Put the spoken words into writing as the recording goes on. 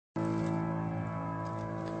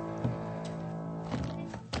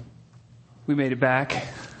We made it back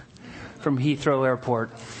from Heathrow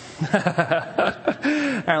Airport.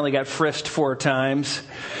 I only got frisked 4 times.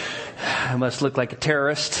 I must look like a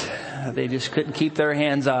terrorist. They just couldn't keep their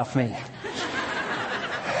hands off me.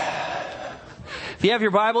 If you have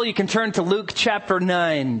your Bible, you can turn to Luke chapter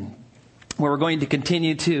 9, where we're going to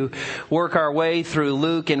continue to work our way through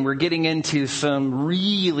Luke, and we're getting into some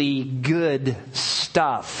really good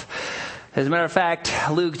stuff. As a matter of fact,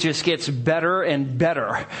 Luke just gets better and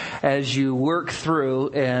better as you work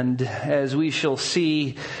through, and as we shall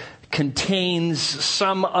see, contains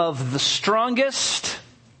some of the strongest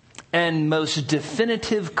and most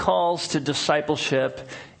definitive calls to discipleship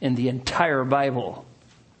in the entire Bible.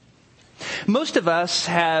 Most of us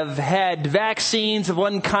have had vaccines of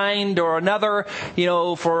one kind or another,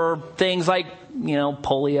 for things like,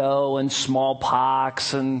 polio and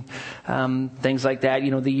smallpox and things like that,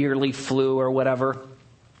 the yearly flu or whatever.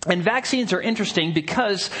 And vaccines are interesting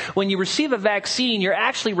because when you receive a vaccine, you're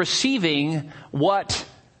actually receiving what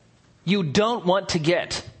you don't want to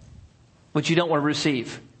get, what you don't want to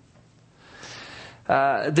receive.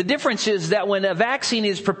 The difference is that when a vaccine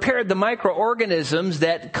is prepared, the microorganisms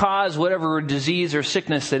that cause whatever disease or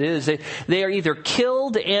sickness it is, they are either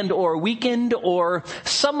killed and or weakened, or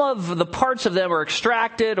some of the parts of them are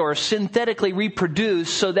extracted or synthetically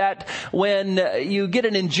reproduced so that when you get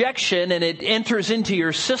an injection and it enters into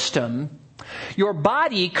your system, your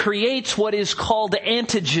body creates what is called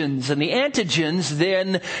antigens, and the antigens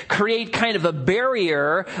then create kind of a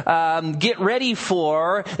barrier, get ready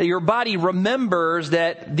for, your body remembers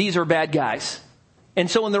that these are bad guys.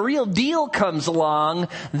 And so when the real deal comes along,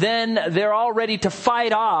 then they're all ready to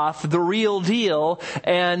fight off the real deal,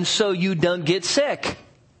 and so you don't get sick.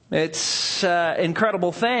 It's an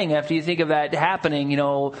incredible thing after you think of that happening,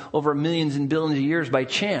 over millions and billions of years by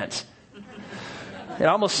chance. It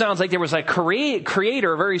almost sounds like there was a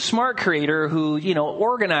creator, a very smart creator who,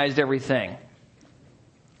 organized everything.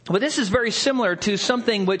 But this is very similar to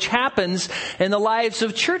something which happens in the lives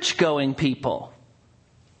of church-going people.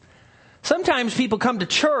 Sometimes people come to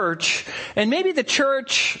church, and maybe the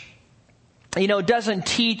church, doesn't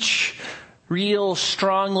teach real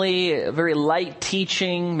strongly, very light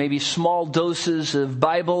teaching, maybe small doses of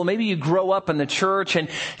Bible. Maybe you grow up in the church, and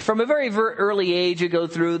from a very, very early age, you go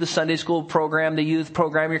through the Sunday school program, the youth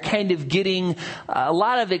program. You're kind of getting a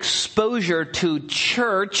lot of exposure to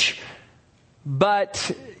church,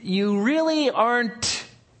 but you really aren't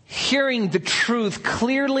hearing the truth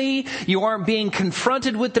clearly. You aren't being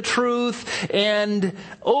confronted with the truth. And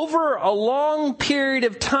over a long period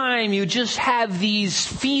of time, you just have these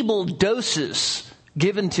feeble doses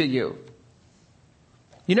given to you.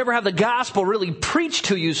 You never have the gospel really preached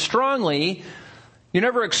to you strongly. You're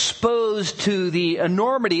never exposed to the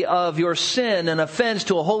enormity of your sin and offense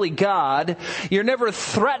to a holy God. You're never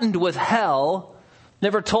threatened with hell.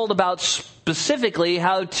 Never told about specifically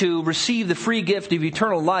how to receive the free gift of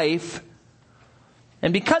eternal life.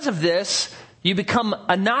 And because of this, you become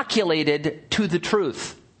inoculated to the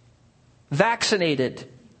truth. Vaccinated.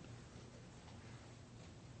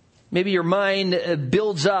 Maybe your mind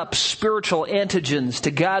builds up spiritual antigens to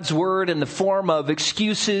God's word in the form of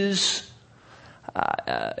excuses,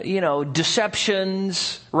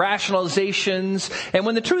 deceptions, rationalizations. And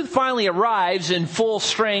when the truth finally arrives in full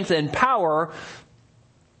strength and power,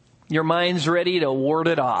 your mind's ready to ward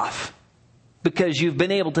it off because you've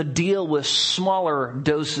been able to deal with smaller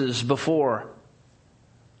doses before.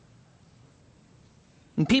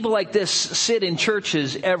 And people like this sit in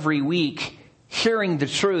churches every week hearing the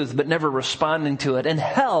truth but never responding to it. And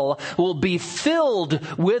hell will be filled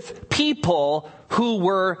with people who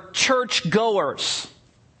were church goers.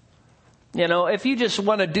 If you just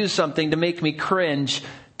want to do something to make me cringe,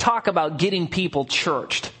 talk about getting people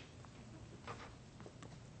churched.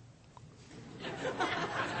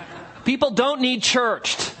 People don't need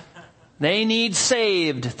churched. They need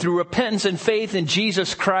saved through repentance and faith in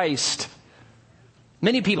Jesus Christ.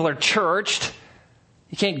 Many people are churched.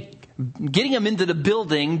 Getting them into the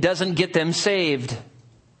building doesn't get them saved.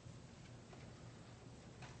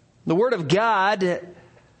 The Word of God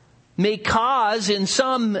may cause in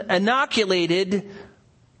some inoculated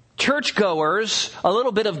churchgoers a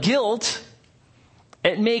little bit of guilt.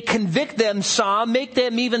 It may convict them some, make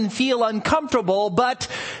them even feel uncomfortable, but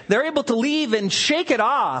they're able to leave and shake it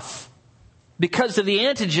off because of the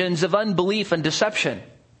antigens of unbelief and deception.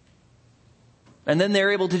 And then they're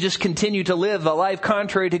able to just continue to live a life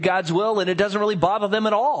contrary to God's will, and it doesn't really bother them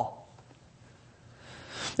at all.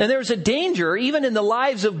 And there's a danger, even in the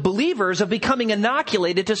lives of believers, of becoming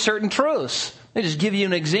inoculated to certain truths. Let me just give you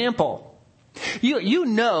an example. You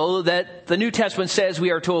know that the New Testament says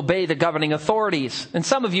we are to obey the governing authorities. And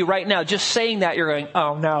some of you right now, just saying that, you're going,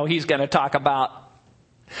 oh no, he's going to talk about.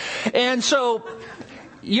 And so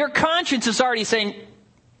your conscience is already saying,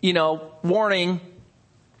 warning,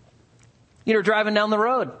 you're driving down the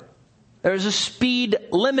road. There's a speed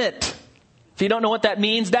limit. If you don't know what that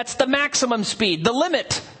means, that's the maximum speed, the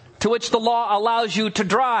limit to which the law allows you to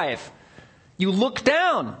drive. You look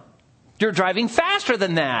down. You're driving faster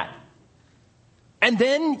than that. And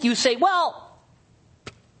then you say, well,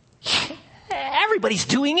 everybody's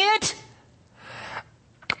doing it.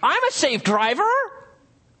 I'm a safe driver.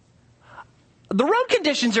 The road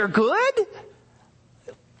conditions are good.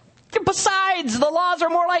 Besides, the laws are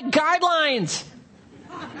more like guidelines.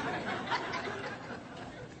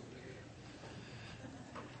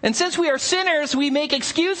 And since we are sinners, we make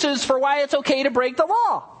excuses for why it's okay to break the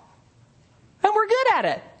law. And we're good at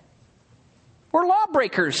it. We're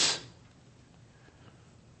lawbreakers.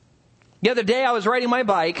 The other day I was riding my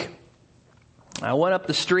bike. I went up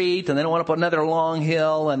the street and then I went up another long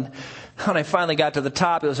hill, and when I finally got to the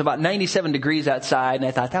top, it was about 97 degrees outside, and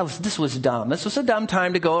I thought this was dumb. This was a dumb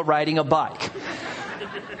time to go riding a bike.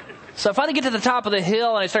 So I finally get to the top of the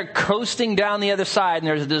hill and I start coasting down the other side, and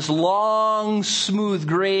there's this long, smooth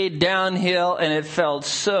grade downhill, and it felt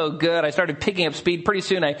so good. I started picking up speed. Pretty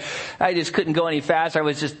soon I just couldn't go any faster. I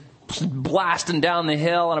was just blasting down the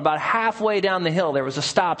hill, and about halfway down the hill there was a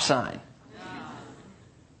stop sign.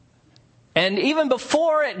 And even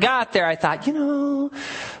before it got there, I thought, I'm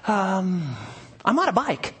on a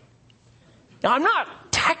bike. Now, I'm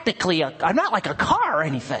not like a car or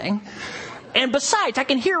anything. And besides, I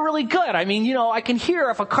can hear really good. I mean, I can hear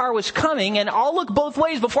if a car was coming, and I'll look both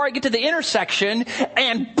ways before I get to the intersection,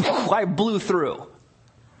 and poof, I blew through.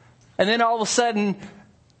 And then all of a sudden,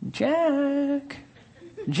 Jack,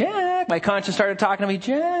 my conscience started talking to me,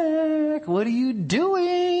 Jack, what are you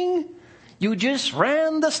doing? You just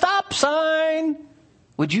ran the stop sign.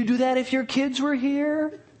 Would you do that if your kids were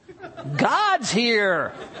here? God's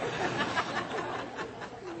here.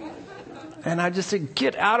 And I just said,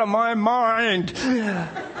 get out of my mind.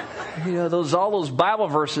 All those Bible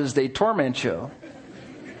verses, they torment you.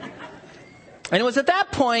 And it was at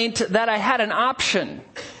that point that I had an option.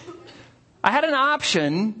 I had an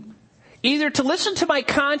option either to listen to my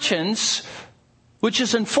conscience, which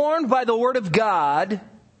is informed by the Word of God,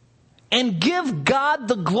 and give God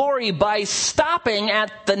the glory by stopping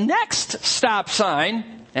at the next stop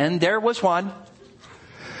sign, and there was one,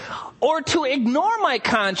 or to ignore my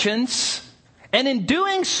conscience, and in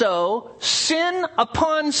doing so, sin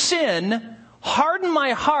upon sin, harden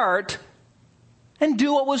my heart, and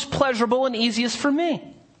do what was pleasurable and easiest for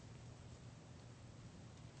me.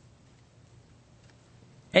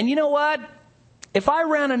 And you know what? If I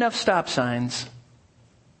ran enough stop signs,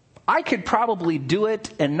 I could probably do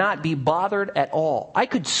it and not be bothered at all. I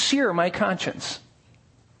could sear my conscience,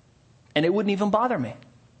 and it wouldn't even bother me.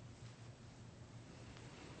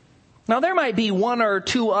 Now, there might be one or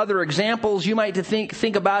two other examples you might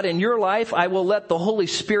think about in your life. I will let the Holy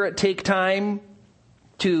Spirit take time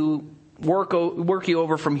to work you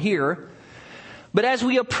over from here. But as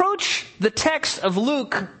we approach the text of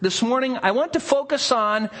Luke this morning, I want to focus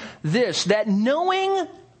on this, that knowing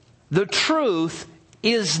the truth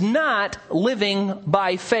is not living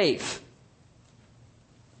by faith.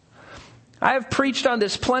 I have preached on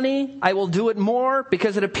this plenty. I will do it more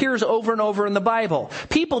because it appears over and over in the Bible.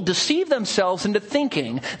 People deceive themselves into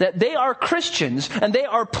thinking that they are Christians and they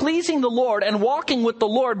are pleasing the Lord and walking with the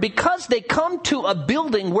Lord because they come to a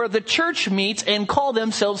building where the church meets and call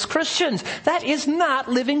themselves Christians. That is not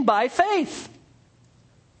living by faith.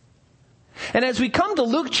 And as we come to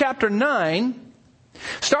Luke chapter 9,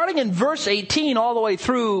 starting in verse 18 all the way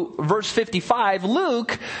through verse 55,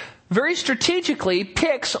 Luke very strategically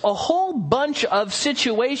picks a whole bunch of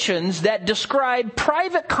situations that describe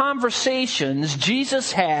private conversations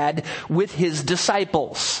Jesus had with his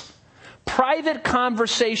disciples. Private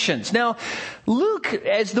conversations. Now, Luke,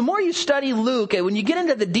 as the more you study Luke, and when you get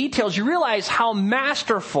into the details, you realize how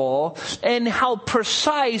masterful and how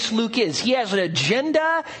precise Luke is. He has an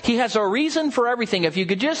agenda. He has a reason for everything. If you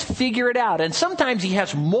could just figure it out. And sometimes he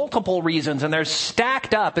has multiple reasons, and they're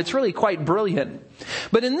stacked up. It's really quite brilliant.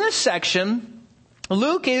 But in this section,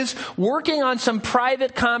 Luke is working on some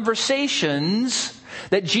private conversations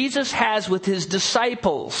that Jesus has with his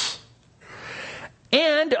disciples.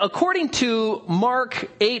 And according to Mark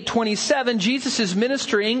 8:27, Jesus is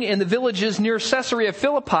ministering in the villages near Caesarea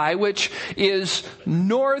Philippi, which is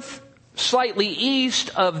north, slightly east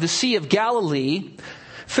of the Sea of Galilee.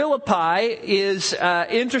 Philippi is an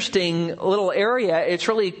interesting little area. It's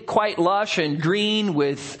really quite lush and green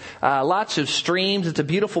with lots of streams. It's a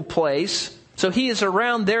beautiful place. So he is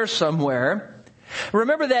around there somewhere.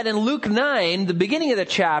 Remember that in Luke 9, the beginning of the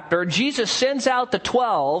chapter, Jesus sends out the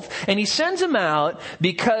 12, and he sends them out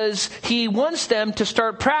because he wants them to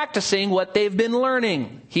start practicing what they've been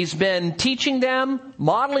learning. He's been teaching them,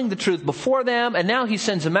 modeling the truth before them, and now he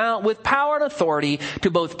sends them out with power and authority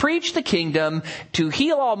to both preach the kingdom, to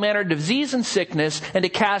heal all manner of disease and sickness, and to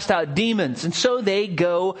cast out demons. And so they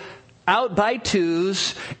go out by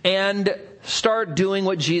twos and start doing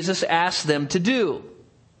what Jesus asked them to do.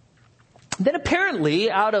 Then apparently,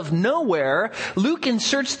 out of nowhere, Luke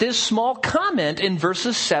inserts this small comment in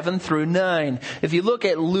verses 7 through 9. If you look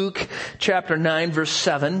at Luke chapter 9, verse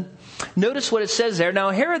 7, notice what it says there. Now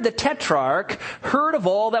Herod the Tetrarch heard of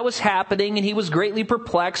all that was happening, and he was greatly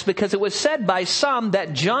perplexed, because it was said by some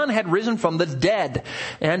that John had risen from the dead,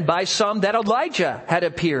 and by some that Elijah had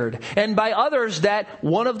appeared, and by others that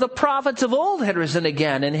one of the prophets of old had risen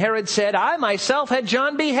again. And Herod said, I myself had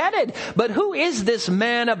John beheaded, but who is this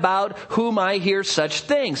man about whom I hear such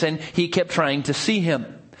things? And he kept trying to see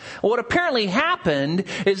him. What apparently happened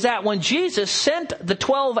is that when Jesus sent the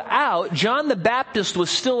 12 out, John the Baptist was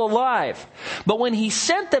still alive. But when he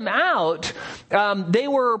sent them out, they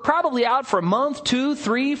were probably out for a month, 2,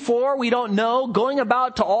 3, 4, we don't know, going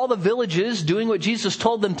about to all the villages, doing what Jesus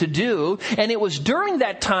told them to do. And it was during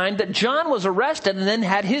that time that John was arrested and then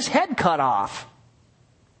had his head cut off.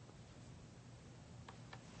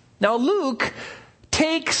 Now Luke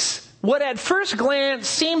takes what at first glance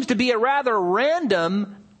seems to be a rather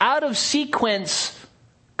random, out of sequence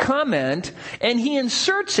comment, and he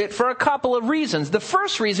inserts it for a couple of reasons. The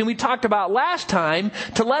first reason we talked about last time,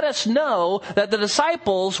 to let us know that the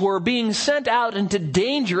disciples were being sent out into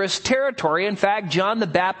dangerous territory. In fact, John the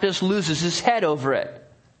Baptist loses his head over it.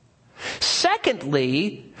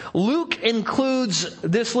 Secondly, Luke includes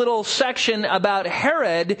this little section about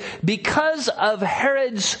Herod because of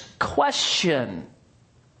Herod's question.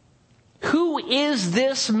 Who is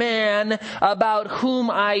this man about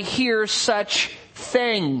whom I hear such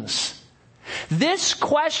things? This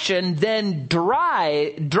question then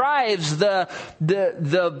drives the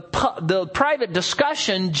private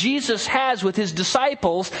discussion Jesus has with his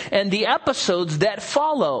disciples and the episodes that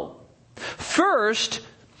follow. First,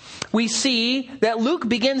 we see that Luke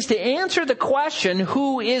begins to answer the question,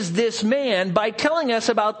 who is this man, by telling us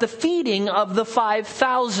about the feeding of the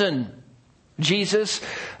 5,000. Jesus,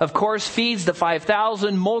 of course, feeds the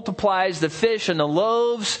 5,000, multiplies the fish and the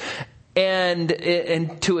loaves, and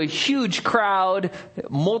to a huge crowd,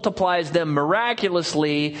 multiplies them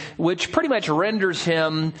miraculously, which pretty much renders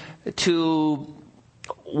him to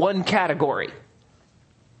one category: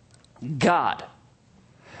 God.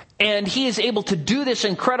 And he is able to do this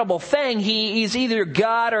incredible thing. He's either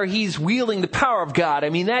God or he's wielding the power of God.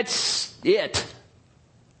 I mean, that's it.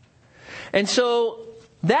 And so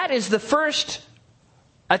that is the first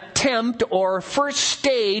attempt or first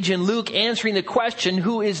stage in Luke answering the question,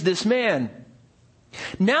 who is this man?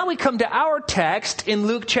 Now we come to our text in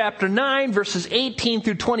Luke chapter 9, verses 18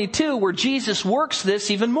 through 22, where Jesus works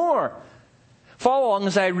this even more. Follow along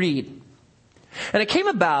as I read. And it came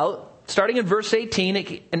about, starting in verse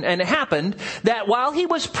 18, and it happened that while he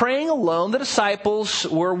was praying alone, the disciples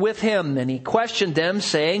were with him, and he questioned them,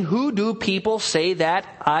 saying, who do people say that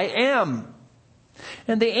I am?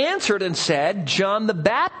 And they answered and said, John the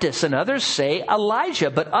Baptist, and others say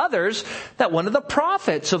Elijah, but others that one of the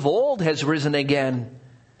prophets of old has risen again.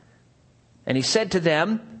 And he said to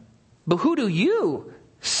them, but who do you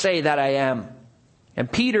say that I am?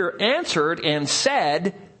 And Peter answered and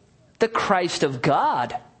said, the Christ of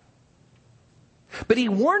God. But he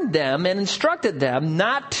warned them and instructed them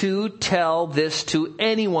not to tell this to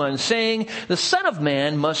anyone, saying, the Son of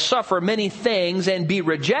Man must suffer many things and be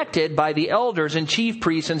rejected by the elders and chief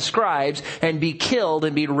priests and scribes, and be killed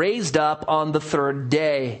and be raised up on the third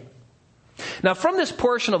day. Now, from this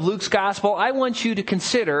portion of Luke's gospel, I want you to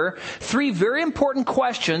consider 3 very important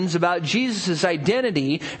questions about Jesus'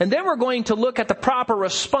 identity, and then we're going to look at the proper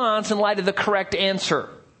response in light of the correct answer.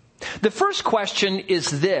 The first question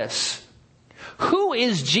is this: who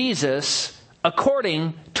is Jesus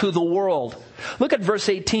according to the world? Look at verse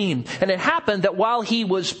 18. And it happened that while he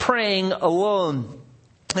was praying alone.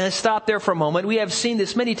 Let's stop there for a moment. We have seen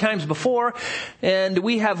this many times before, and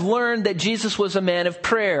we have learned that Jesus was a man of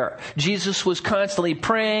prayer. Jesus was constantly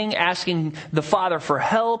praying, asking the Father for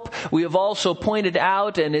help. We have also pointed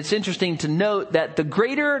out, and it's interesting to note, that the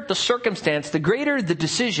greater the circumstance, the greater the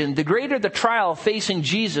decision, the greater the trial facing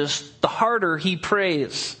Jesus, the harder he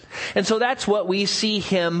prays. And so that's what we see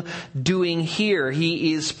him doing here.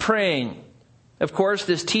 He is praying. Of course,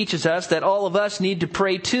 this teaches us that all of us need to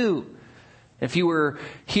pray too. If you were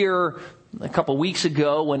here a couple weeks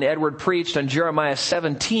ago when Edward preached on Jeremiah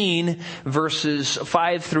 17, verses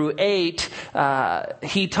 5 through 8,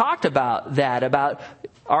 he talked about that, about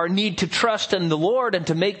our need to trust in the Lord and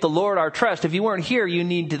to make the Lord our trust. If you weren't here, you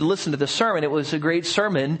need to listen to the sermon. It was a great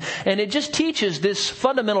sermon. And it just teaches this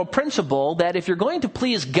fundamental principle that if you're going to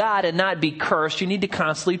please God and not be cursed, you need to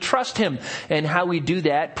constantly trust Him. And how we do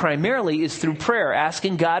that primarily is through prayer,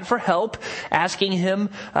 asking God for help, asking Him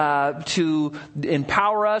to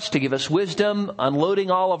empower us, to give us wisdom, unloading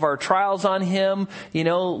all of our trials on Him,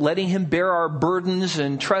 letting Him bear our burdens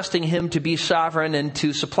and trusting Him to be sovereign and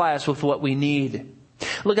to supply us with what we need.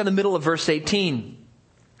 Look in the middle of verse 18,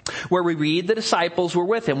 where we read the disciples were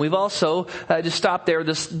with him. We've also just stopped there.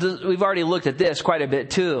 We've already looked at this quite a bit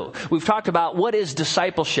too. We've talked about what is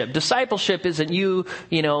discipleship. Discipleship isn't you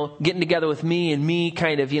getting together with me and me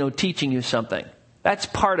kind of teaching you something. That's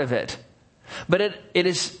part of it, but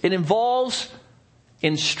it involves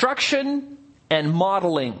instruction and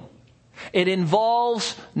modeling. It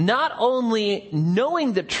involves not only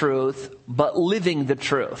knowing the truth but living the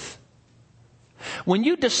truth. When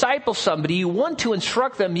you disciple somebody, you want to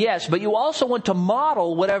instruct them, yes, but you also want to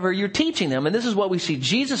model whatever you're teaching them. And this is what we see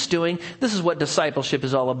Jesus doing. This is what discipleship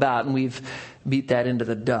is all about, and we've beat that into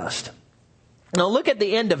the dust. Now look at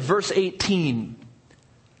the end of verse 18.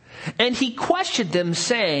 And he questioned them,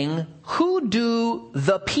 saying, "Who do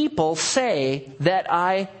the people say that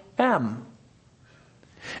I am?"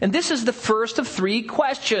 And this is the first of three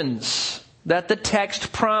questions that the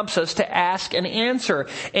text prompts us to ask and answer.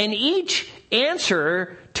 And each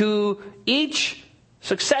answer to each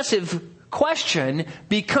successive question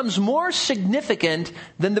becomes more significant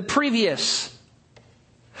than the previous.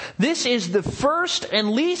 This is the first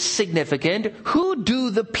and least significant. Who do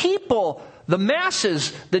the people, the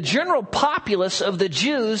masses, the general populace of the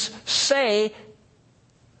Jews say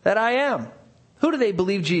that I am? Who do they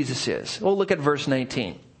believe Jesus is? Well, look at verse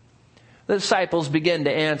 19. The disciples begin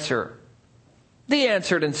to answer. They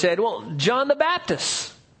answered and said, "Well, John the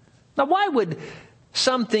Baptist." Now, why would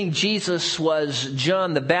some think Jesus was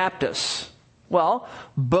John the Baptist? Well,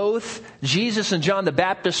 both Jesus and John the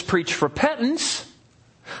Baptist preached repentance.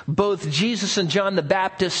 Both Jesus and John the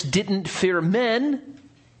Baptist didn't fear men.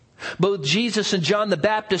 Both Jesus and John the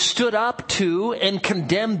Baptist stood up to and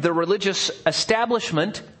condemned the religious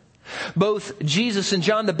establishment. Both Jesus and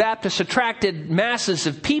John the Baptist attracted masses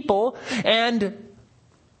of people, and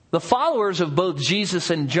the followers of both Jesus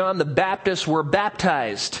and John the Baptist were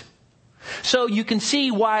baptized. So you can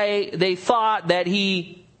see why they thought that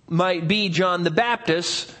he might be John the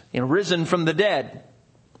Baptist, risen from the dead.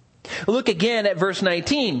 Look again at verse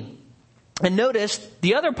 19. And notice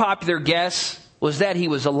the other popular guess was that he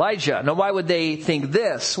was Elijah. Now, why would they think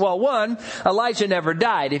this? Well, one, Elijah never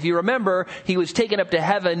died. If you remember, he was taken up to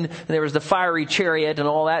heaven, and there was the fiery chariot and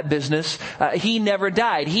all that business. He never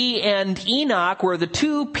died. He and Enoch were the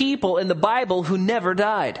two people in the Bible who never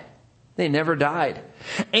died. They never died.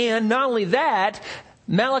 And not only that,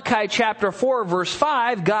 Malachi chapter 4, verse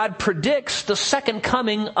 5, God predicts the second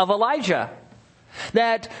coming of Elijah.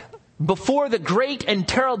 That before the great and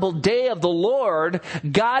terrible day of the Lord,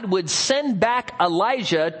 God would send back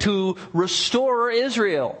Elijah to restore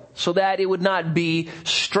Israel so that it would not be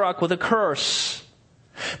struck with a curse.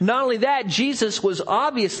 Not only that, Jesus was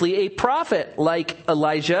obviously a prophet like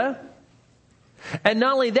Elijah. And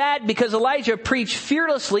not only that, because Elijah preached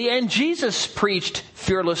fearlessly and Jesus preached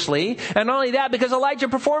fearlessly. And not only that, because Elijah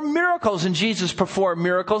performed miracles and Jesus performed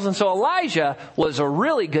miracles. And so Elijah was a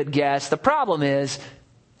really good guess. The problem is,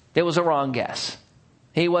 it was a wrong guess.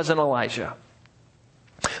 He wasn't Elijah.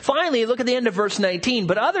 Finally, look at the end of verse 19.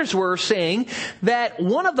 But others were saying that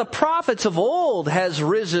one of the prophets of old has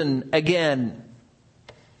risen again.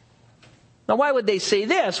 Now, why would they say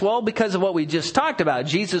this? Well, because of what we just talked about.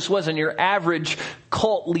 Jesus wasn't your average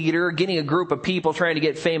cult leader getting a group of people trying to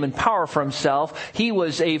get fame and power for himself. He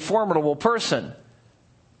was a formidable person.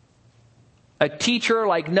 a teacher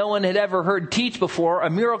like no one had ever heard teach before, a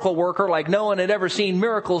miracle worker like no one had ever seen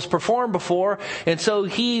miracles performed before. And so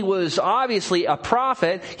he was obviously a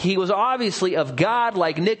prophet. He was obviously of God,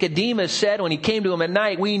 like Nicodemus said when he came to him at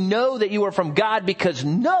night. We know that you are from God because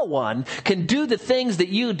no one can do the things that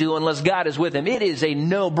you do unless God is with him. It is a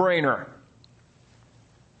no-brainer.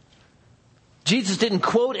 Jesus didn't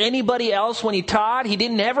quote anybody else when he taught. He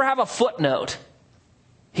didn't ever have a footnote.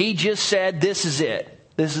 He just said, this is it.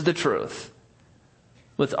 This is the truth.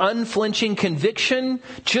 With unflinching conviction,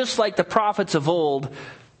 just like the prophets of old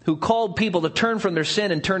who called people to turn from their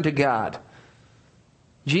sin and turn to God.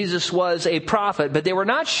 Jesus was a prophet, but they were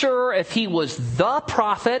not sure if he was the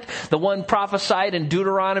prophet, the one prophesied in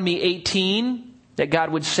Deuteronomy 18 that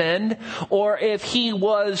God would send, or if he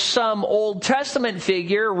was some Old Testament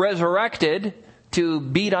figure resurrected to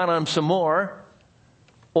beat on him some more,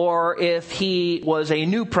 or if he was a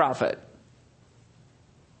new prophet.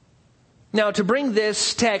 Now, to bring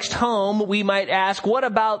this text home, we might ask, what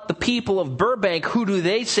about the people of Burbank? Who do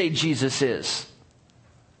they say Jesus is?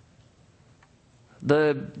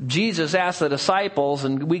 Jesus asked the disciples,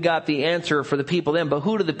 and we got the answer for the people then, but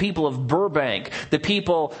who do the people of Burbank, the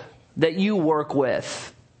people that you work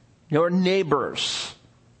with, your neighbors,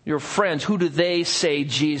 your friends, who do they say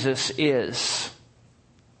Jesus is?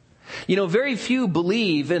 You know, very few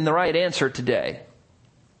believe in the right answer today.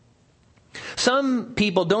 Some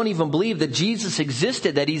people don't even believe that Jesus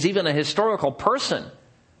existed, that he's even a historical person,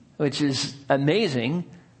 which is amazing,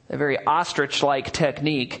 a very ostrich-like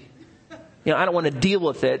technique. You know, I don't want to deal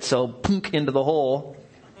with it, so punk into the hole.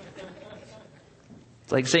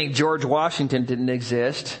 It's like saying George Washington didn't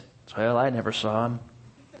exist. Well, I never saw him.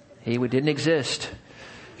 He didn't exist.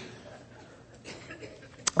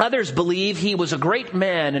 Others believe he was a great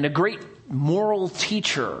man and a great moral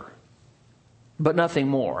teacher, but nothing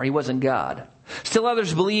more. He wasn't God. Still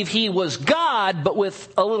others believe he was God, but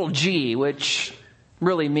with a little g, which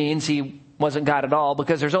really means he wasn't God at all,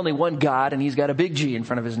 because there's only one God and he's got a big G in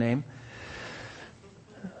front of his name.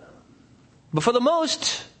 But for the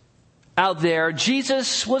most out there,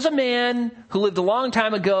 Jesus was a man who lived a long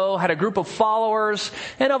time ago, had a group of followers,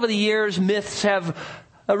 and over the years, myths have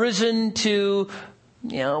arisen to,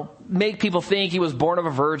 make people think he was born of a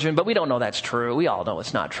virgin, but we don't know that's true. We all know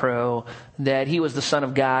it's not true. That he was the Son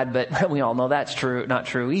of God, but we all know that's true, not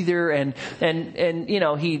true either. And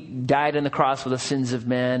he died on the cross for the sins of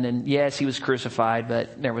men, and yes, he was crucified,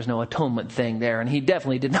 but there was no atonement thing there, and he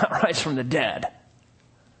definitely did not rise from the dead.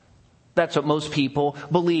 That's what most people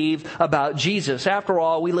believe about Jesus. After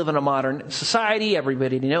all, we live in a modern society.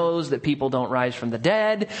 Everybody knows that people don't rise from the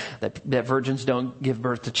dead, that virgins don't give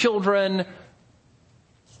birth to children,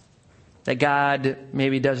 that God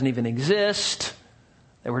maybe doesn't even exist,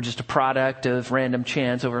 that we're just a product of random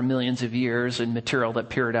chance over millions of years and material that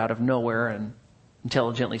appeared out of nowhere and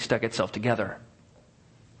intelligently stuck itself together.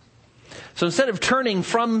 So instead of turning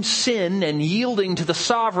from sin and yielding to the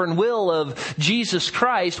sovereign will of Jesus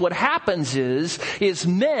Christ, what happens is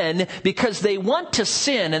men, because they want to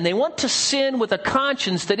sin, and they want to sin with a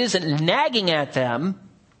conscience that isn't nagging at them,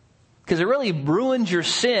 because it really ruins your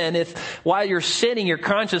sin if while you're sinning, your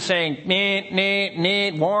conscience is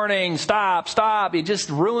saying, warning, stop. It just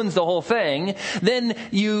ruins the whole thing. Then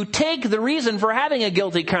you take the reason for having a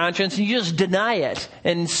guilty conscience and you just deny it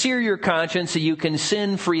and sear your conscience so you can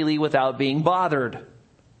sin freely without being bothered.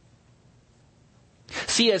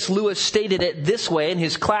 C.S. Lewis stated it this way in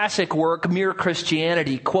his classic work, Mere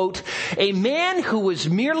Christianity, quote, "A man who was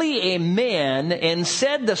merely a man and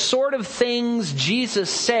said the sort of things Jesus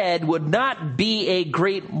said would not be a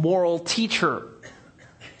great moral teacher.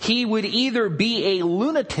 He would either be a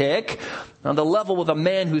lunatic, on the level with a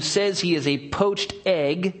man who says he is a poached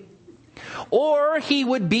egg, or he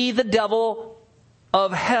would be the devil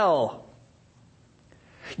of hell.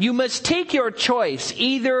 You must take your choice.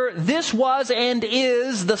 Either this was and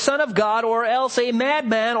is the Son of God, or else a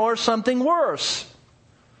madman or something worse.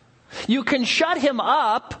 You can shut him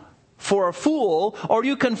up for a fool, or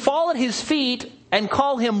you can fall at his feet and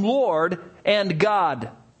call him Lord and God.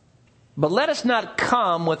 But let us not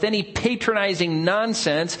come with any patronizing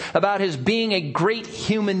nonsense about his being a great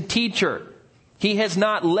human teacher. He has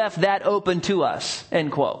not left that open to us."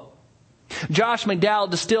 End quote. Josh McDowell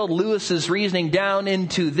distilled Lewis's reasoning down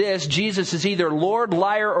into this: Jesus is either Lord,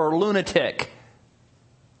 liar, or lunatic.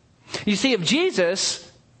 You see, if Jesus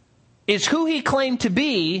is who he claimed to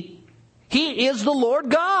be, he is the Lord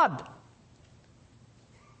God.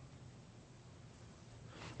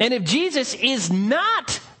 And if Jesus is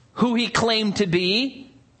not who he claimed to be,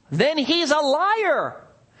 then he's a liar,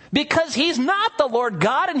 because he's not the Lord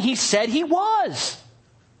God and he said he was.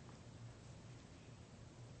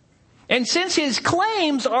 And since his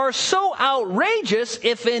claims are so outrageous,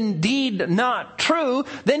 if indeed not true,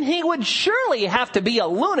 then he would surely have to be a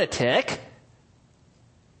lunatic.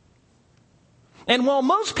 And while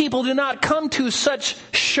most people do not come to such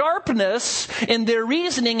sharpness in their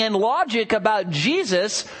reasoning and logic about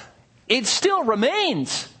Jesus, it still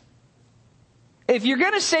remains. If you're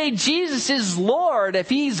going to say Jesus is Lord, if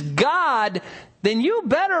he's God, then you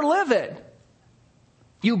better live it.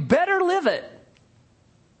 You better live it.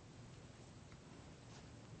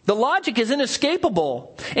 The logic is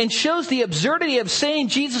inescapable and shows the absurdity of saying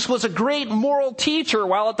Jesus was a great moral teacher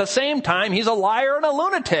while at the same time he's a liar and a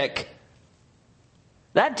lunatic.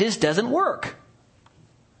 That just doesn't work.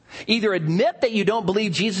 Either admit that you don't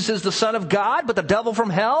believe Jesus is the Son of God, but the devil from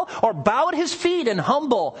hell, or bow at his feet in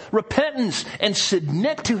humble repentance and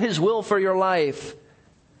submit to his will for your life.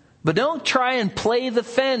 But don't try and play the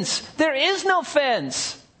fence. There is no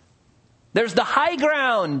fence. There's the high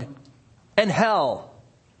ground and hell.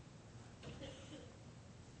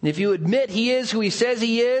 If you admit he is who he says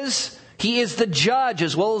he is the judge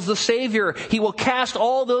as well as the Savior. He will cast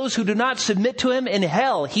all those who do not submit to him in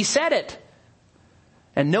hell. He said it.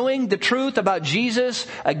 And knowing the truth about Jesus,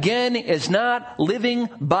 again, is not living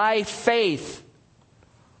by faith.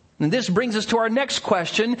 And this brings us to our next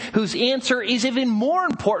question, whose answer is even more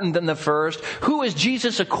important than the first. Who is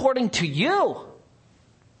Jesus according to you?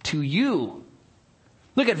 To you.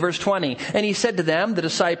 Look at verse 20. And he said to them, the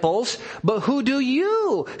disciples, but who do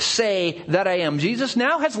you say that I am? Jesus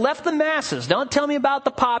now has left the masses. Don't tell me about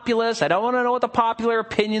the populace. I don't want to know what the popular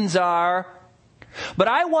opinions are. But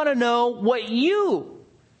I want to know what you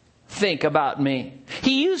think about me.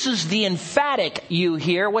 He uses the emphatic you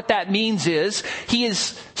here. What that means is he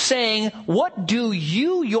is saying, what do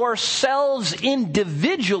you yourselves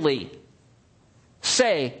individually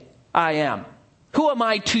say I am? Who am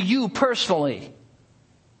I to you personally?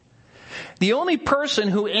 The only person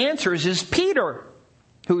who answers is Peter,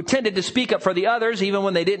 who tended to speak up for the others even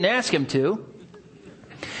when they didn't ask him to.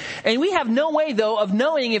 And we have no way, though, of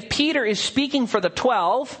knowing if Peter is speaking for the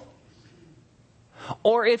 12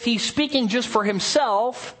 or if he's speaking just for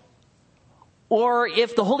himself, or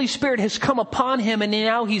if the Holy Spirit has come upon him and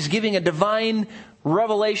now he's giving a divine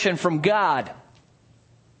revelation from God.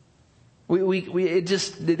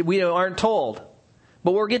 We aren't told.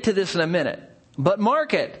 But we'll get to this in a minute. But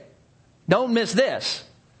mark it. Don't miss this.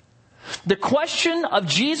 The question of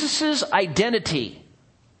Jesus' identity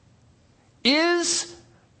is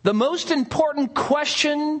the most important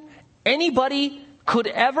question anybody could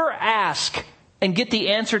ever ask and get the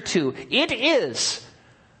answer to. It is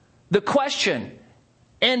the question,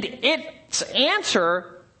 and its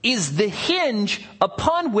answer is the hinge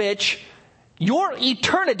upon which your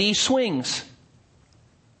eternity swings.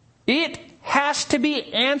 It has to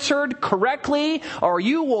be answered correctly, or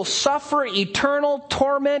you will suffer eternal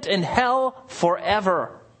torment in hell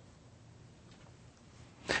forever.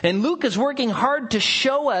 And Luke is working hard to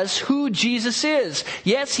show us who Jesus is.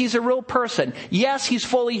 Yes, he's a real person. Yes, he's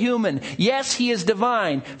fully human. Yes, he is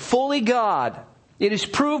divine, fully God. It is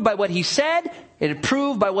proved by what he said. It is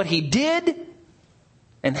proved by what he did.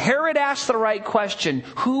 And Herod asked the right question.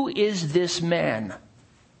 Who is this man?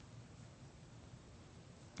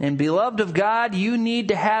 And beloved of God, you need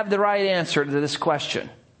to have the right answer to this question.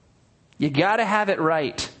 You got to have it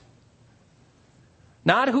right.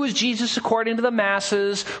 Not who is Jesus according to the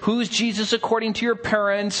masses, who's Jesus according to your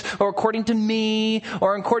parents, or according to me,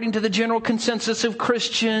 or according to the general consensus of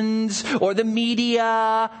Christians, or the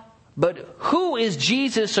media, but who is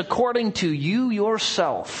Jesus according to you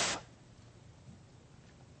yourself?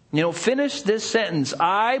 Finish this sentence.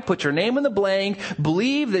 I, put your name in the blank,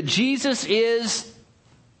 believe that Jesus is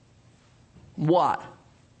what?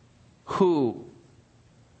 Who?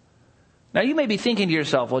 Now you may be thinking to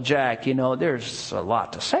yourself, well, Jack, there's a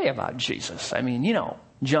lot to say about Jesus. I mean,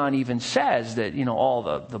 John even says that,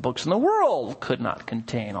 all the books in the world could not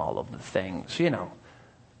contain all of the things,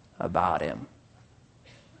 about him.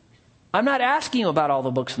 I'm not asking you about all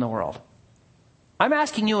the books in the world. I'm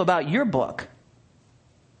asking you about your book.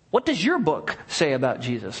 What does your book say about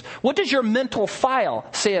Jesus? What does your mental file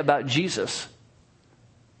say about Jesus?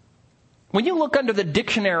 When you look under the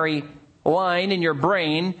dictionary line in your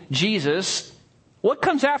brain, Jesus, what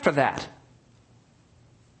comes after that?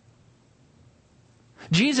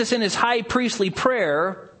 Jesus in his high priestly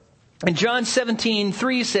prayer in John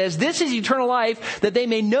 17:3 says, this is eternal life, that they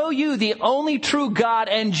may know you, the only true God,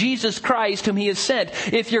 and Jesus Christ, whom he has sent.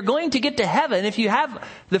 If you're going to get to heaven, if you have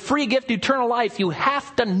the free gift of eternal life, you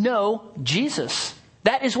have to know Jesus.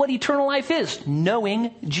 That is what eternal life is,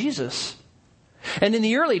 knowing Jesus. And in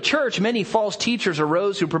the early church, many false teachers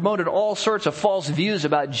arose who promoted all sorts of false views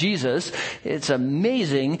about Jesus. It's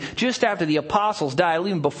amazing. Just after the apostles died,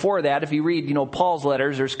 even before that, if you read, Paul's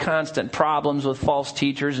letters, there's constant problems with false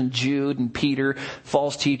teachers, and Jude and Peter,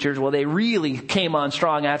 false teachers. Well, they really came on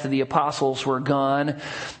strong after the apostles were gone.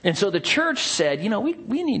 And so the church said,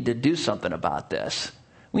 we need to do something about this.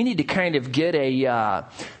 We need to kind of get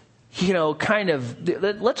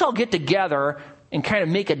let's all get together and kind of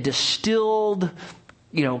make a distilled,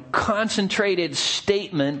 concentrated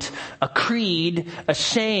statement, a creed, a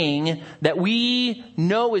saying that we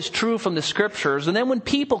know is true from the Scriptures. And then when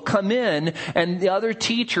people come in, and the other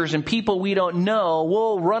teachers and people we don't know,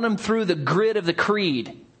 we'll run them through the grid of the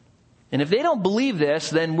creed. And if they don't believe this,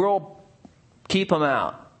 then we'll keep them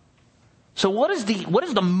out. So what is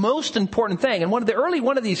the most important thing? And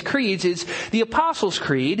one of these creeds is the Apostles'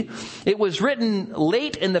 Creed. It was written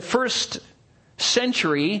late in the first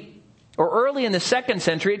century or early in the second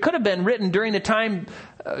century. It could have been written during the time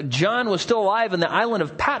John was still alive in the island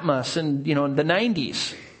of Patmos in the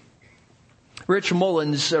 90s. Rich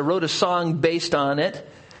Mullins wrote a song based on it.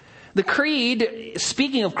 The creed,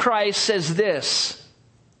 speaking of Christ, says this: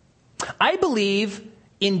 I believe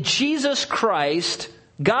in Jesus Christ,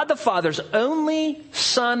 God the Father's only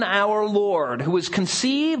Son, our Lord, who was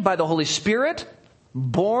conceived by the Holy Spirit,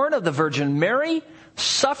 born of the Virgin Mary,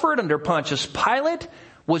 suffered under Pontius Pilate,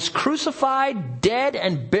 was crucified, dead,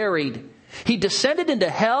 and buried. He descended into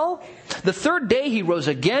hell. The third day he rose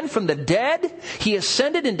again from the dead. He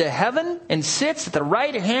ascended into heaven and sits at the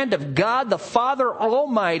right hand of God the Father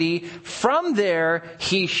Almighty. From there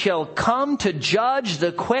he shall come to judge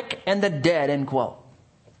the quick and the dead. End quote.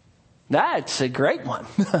 That's a great one.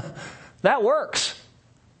 That works.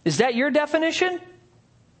 Is that your definition?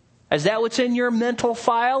 Is that what's in your mental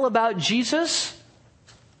file about Jesus?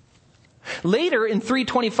 Later, in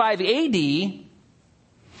 325 AD,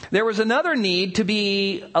 there was another need to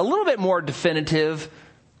be a little bit more definitive.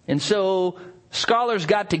 And so scholars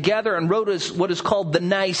got together and wrote what is called the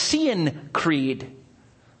Nicene Creed.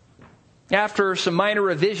 After some minor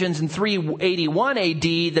revisions in 381 AD,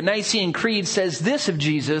 the Nicene Creed says this of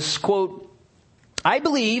Jesus, quote, I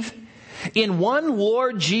believe in one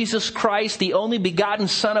Lord Jesus Christ, the only begotten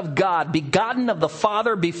Son of God, begotten of the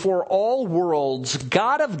Father before all worlds,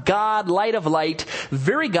 God of God, light of light,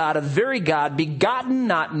 very God of very God, begotten,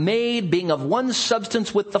 not made, being of one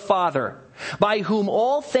substance with the Father, by whom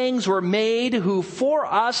all things were made, who for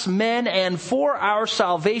us men and for our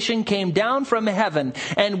salvation came down from heaven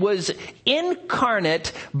and was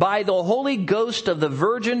incarnate by the Holy Ghost of the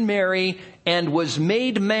Virgin Mary, and was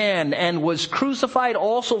made man, and was crucified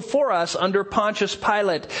also for us under Pontius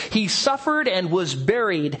Pilate. He suffered and was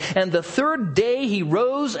buried, and the third day he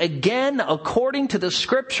rose again according to the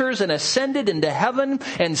Scriptures, and ascended into heaven,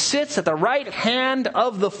 and sits at the right hand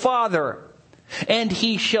of the Father. And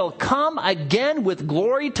he shall come again with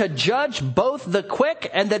glory to judge both the quick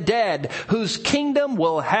and the dead, whose kingdom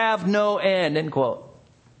will have no end. End quote.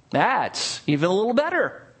 That's even a little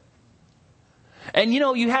better. And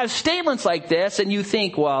you have statements like this and you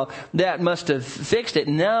think, well, that must have fixed it.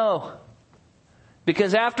 No.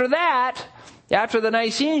 Because after the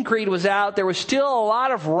Nicene Creed was out, there was still a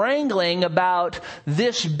lot of wrangling about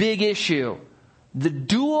this big issue. The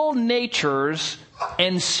dual natures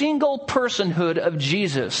and single personhood of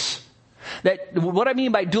Jesus. What I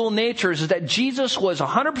mean by dual natures is that Jesus was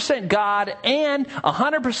 100% God and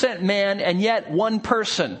 100% man, and yet one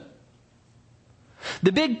person.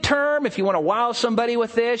 The big term, if you want to wow somebody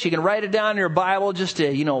with this, you can write it down in your Bible just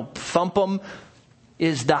to, thump them,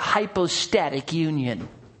 is the hypostatic union.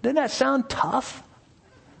 Doesn't that sound tough?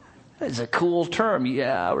 That is a cool term.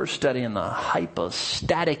 Yeah, we're studying the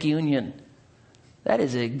hypostatic union. That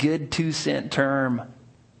is a good 2-cent term.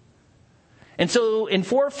 And so in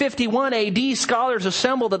 451 AD, scholars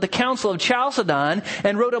assembled at the Council of Chalcedon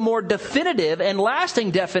and wrote a more definitive and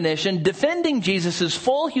lasting definition defending Jesus'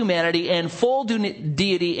 full humanity and full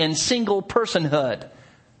deity and single personhood.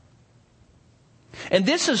 And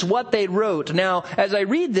this is what they wrote. Now, as I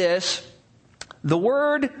read this, the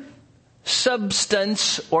word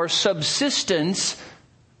substance or subsistence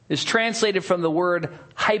is translated from the word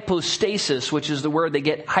hypostasis, which is the word they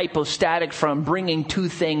get hypostatic from, bringing two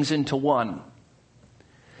things into one.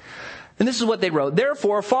 And this is what they wrote.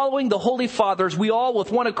 Therefore, following the Holy Fathers, we all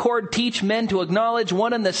with one accord teach men to acknowledge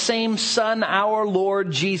one and the same Son, our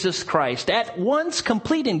Lord Jesus Christ, at once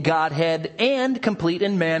complete in Godhead and complete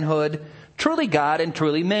in manhood, truly God and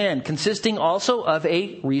truly man, consisting also of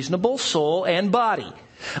a reasonable soul and body,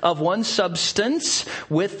 of one substance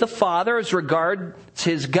with the Father as regards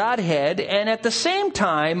his Godhead, and at the same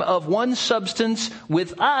time of one substance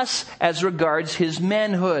with us as regards his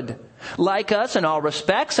manhood. Like us in all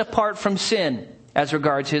respects, apart from sin, as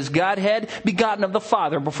regards his Godhead, begotten of the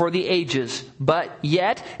Father before the ages, but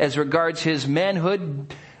yet as regards his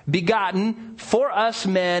manhood, begotten for us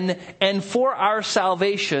men and for our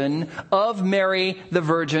salvation of Mary the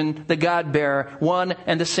Virgin, the God-bearer, one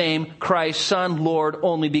and the same Christ, Son, Lord,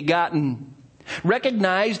 only begotten.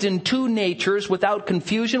 Recognized in two natures, without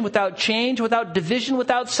confusion, without change, without division,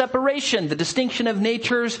 without separation. The distinction of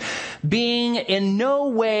natures being in no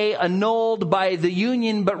way annulled by the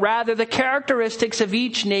union, but rather the characteristics of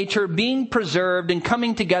each nature being preserved and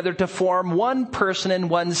coming together to form one person and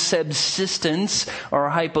one subsistence, or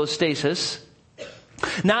hypostasis.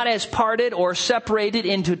 Not as parted or separated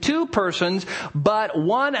into two persons, but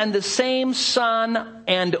one and the same Son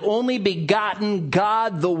and only begotten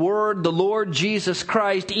God, the Word, the Lord Jesus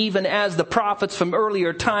Christ, even as the prophets from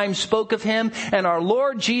earlier times spoke of him, and our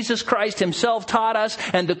Lord Jesus Christ himself taught us,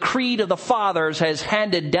 and the creed of the fathers has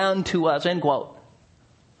handed down to us, end quote.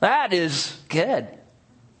 That is good.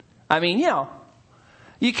 I mean,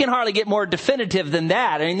 you can hardly get more definitive than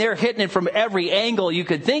that. I mean, they're hitting it from every angle you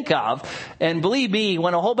could think of. And believe me,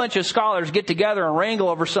 when a whole bunch of scholars get together and wrangle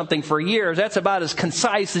over something for years, that's about as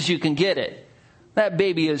concise as you can get it. That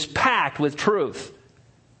baby is packed with truth.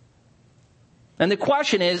 And the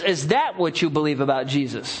question is that what you believe about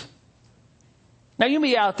Jesus? Now, you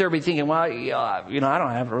may out there be thinking, well, I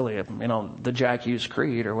don't have really, the Jack Hughes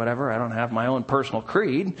creed or whatever. I don't have my own personal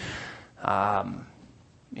creed.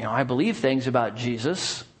 I believe things about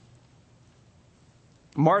Jesus.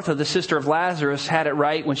 Martha, the sister of Lazarus, had it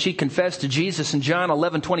right when she confessed to Jesus in John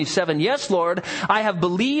 11:27, "Yes, Lord, I have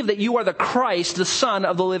believed that you are the Christ, the Son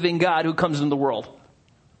of the living God who comes into the world."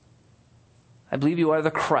 I believe you are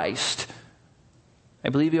the Christ. I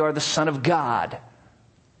believe you are the Son of God.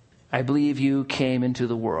 I believe you came into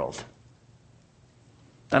the world.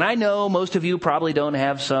 And I know most of you probably don't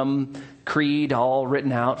have some creed all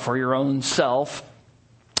written out for your own self.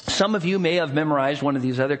 Some of you may have memorized one of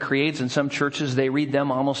these other creeds. In some churches, they read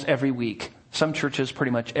them almost every week. Some churches,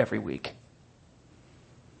 pretty much every week.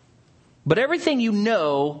 But everything you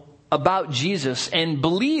know about Jesus and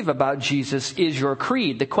believe about Jesus is your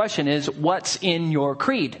creed. The question is, what's in your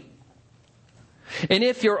creed? And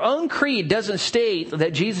if your own creed doesn't state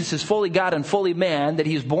that Jesus is fully God and fully man, that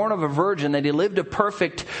he's born of a virgin, that he lived a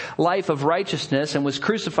perfect life of righteousness and was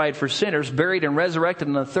crucified for sinners, buried and resurrected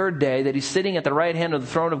on the third day, that he's sitting at the right hand of the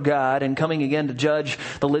throne of God and coming again to judge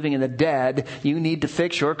the living and the dead, you need to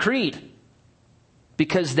fix your creed.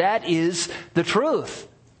 Because that is the truth.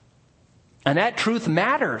 And that truth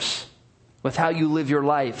matters with how you live your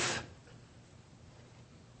life.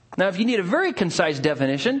 Now, if you need a very concise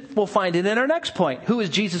definition, we'll find it in our next point. Who is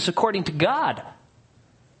Jesus according to God?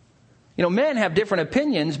 Men have different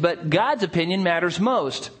opinions, but God's opinion matters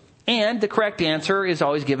most. And the correct answer is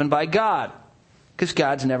always given by God, because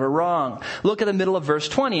God's never wrong. Look at the middle of verse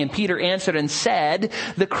 20. "And Peter answered and said,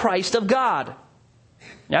 the Christ of God."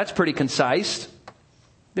 That's pretty concise.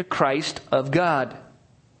 The Christ of God.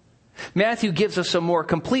 Matthew gives us a more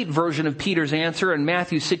complete version of Peter's answer in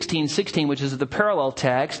Matthew 16:16, which is the parallel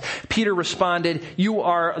text. Peter responded, "You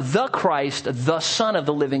are the Christ, the Son of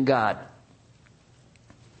the living God."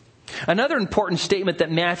 Another important statement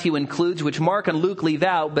that Matthew includes, which Mark and Luke leave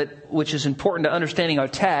out, but which is important to understanding our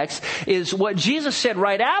text, is what Jesus said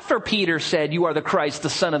right after Peter said, "You are the Christ, the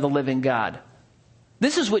Son of the living God."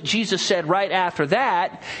 This is what Jesus said right after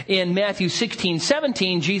that. In Matthew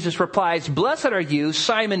 16:17, Jesus replies, "Blessed are you,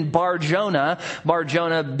 Simon Bar-Jonah,"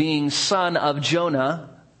 Bar-Jonah being son of Jonah,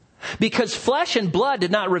 "because flesh and blood did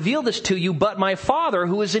not reveal this to you, but my Father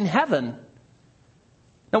who is in heaven."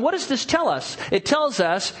 Now, what does this tell us? It tells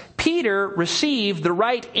us Peter received the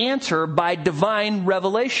right answer by divine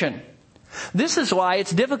revelation. This is why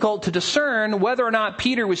it's difficult to discern whether or not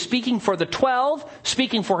Peter was speaking for the 12,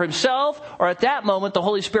 speaking for himself, or at that moment the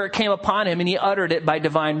Holy Spirit came upon him and he uttered it by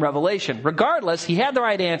divine revelation. Regardless, he had the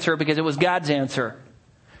right answer because it was God's answer.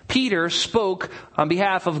 Peter spoke on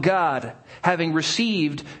behalf of God, having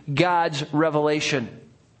received God's revelation.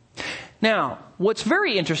 Now, what's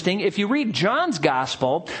very interesting, if you read John's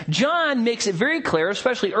gospel, John makes it very clear,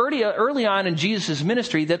 especially early on in Jesus'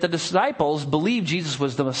 ministry, that the disciples believed Jesus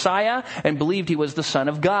was the Messiah and believed he was the Son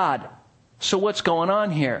of God. So what's going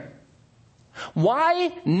on here?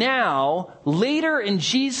 Why now, later in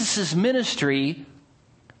Jesus' ministry,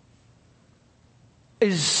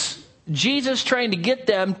 is Jesus trying to get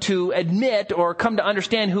them to admit or come to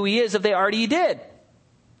understand who he is if they already did?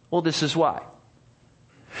 Well, this is why.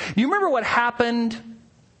 Do you remember what happened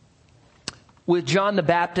with John the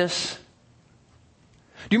Baptist?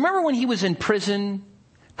 Do you remember when he was in prison,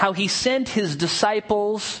 how he sent his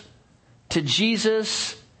disciples to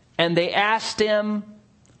Jesus and they asked him,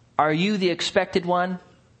 "Are you the expected one?"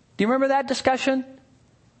 Do you remember that discussion?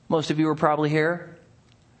 Most of you were probably here.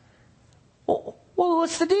 Well,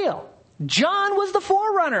 what's the deal? John was the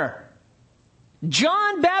forerunner.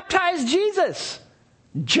 John baptized Jesus.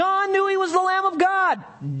 John knew he was the Lamb of God.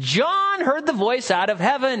 John heard the voice out of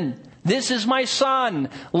heaven. "This is my son.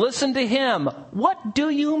 Listen to him." What do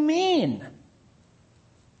you mean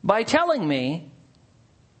by telling me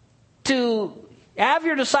to have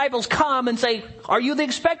your disciples come and say, "Are you the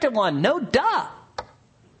expected one?" No, duh.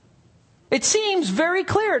 It seems very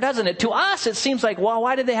clear, doesn't it? To us, it seems like, well,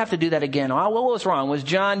 why did they have to do that again? What was wrong? Was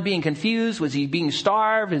John being confused? Was he being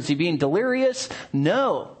starved? Is he being delirious?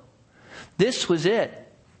 No. This was it.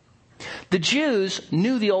 The Jews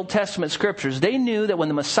knew the Old Testament scriptures. They knew that when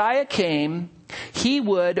the Messiah came, he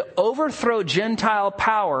would overthrow Gentile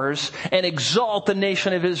powers and exalt the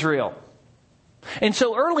nation of Israel. And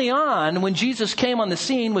so early on, when Jesus came on the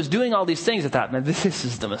scene, was doing all these things, I thought, man, this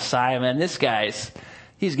is the Messiah, man.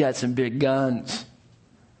 He's got some big guns.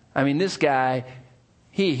 I mean, this guy,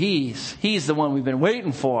 he's the one we've been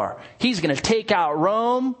waiting for. He's going to take out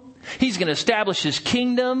Rome. He's going to establish his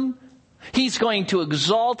kingdom. He's going to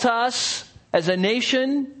exalt us as a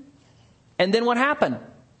nation. And then what happened?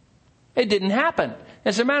 It didn't happen.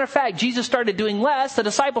 As a matter of fact, Jesus started doing less. The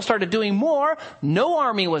disciples started doing more. No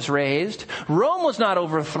army was raised. Rome was not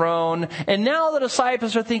overthrown. And now the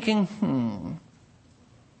disciples are thinking,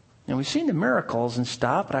 And we've seen the miracles and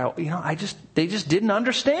stuff, but they just didn't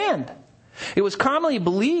understand. It was commonly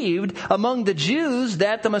believed among the Jews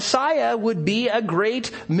that the Messiah would be a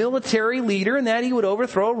great military leader and that he would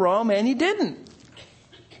overthrow Rome, and he didn't.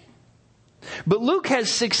 But Luke has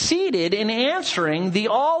succeeded in answering the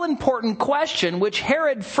all-important question which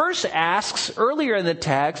Herod first asks earlier in the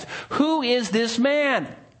text, "Who is this man?"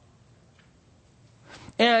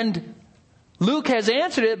 And Luke has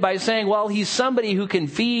answered it by saying, well, he's somebody who can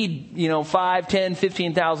feed, 5, 10,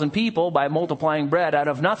 15,000 people by multiplying bread out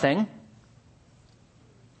of nothing.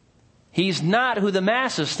 He's not who the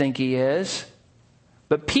masses think he is.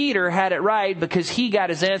 But Peter had it right because he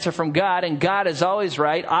got his answer from God, and God is always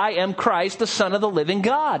right. "I am Christ, the Son of the living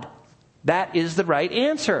God." That is the right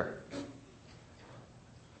answer.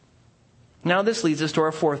 Now this leads us to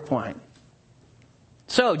our fourth point.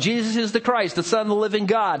 So, Jesus is the Christ, the Son of the living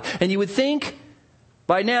God. And you would think,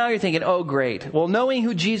 by now you're thinking, oh great. Well, knowing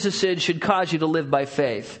who Jesus is should cause you to live by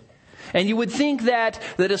faith. And you would think that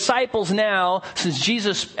the disciples now, since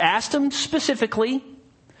Jesus asked them specifically,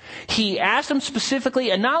 he asked them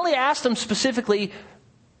specifically, and not only asked them specifically,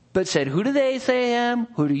 but said, "Who do they say I am?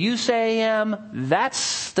 Who do you say I am?"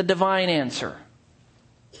 That's the divine answer.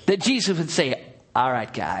 That Jesus would say, "All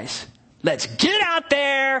right, guys, let's get out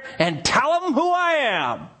there and tell them who I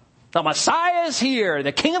am. The Messiah is here.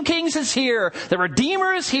 The King of Kings is here. The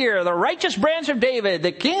Redeemer is here. The righteous branch of David.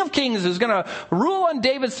 The King of Kings is going to rule on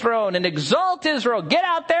David's throne and exalt Israel. Get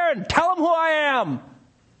out there and tell them who I am."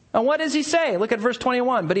 And what does he say? Look at verse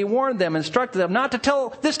 21. "But he warned them, instructed them not to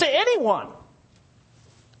tell this to anyone."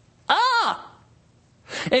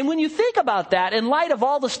 And when you think about that, in light of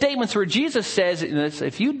all the statements where Jesus says,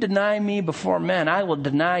 "If you deny me before men, I will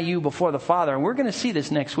deny you before the Father." And we're going to see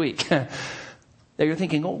this next week. You're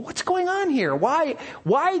thinking, oh, what's going on here? Why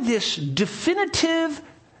this definitive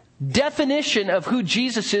definition of who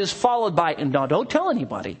Jesus is followed by, and no, don't tell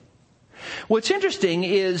anybody. What's interesting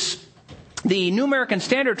is the New American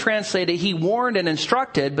Standard translated, "he warned and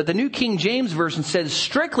instructed," but the New King James Version says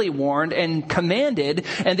strictly warned and commanded,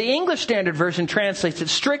 and the English Standard Version translates it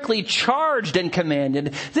strictly charged and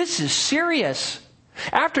commanded. This is serious.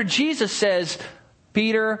 After Jesus says,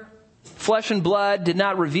 "Peter, flesh and blood did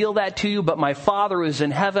not reveal that to you, but my Father who is in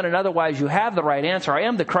heaven, and otherwise you have the right answer. I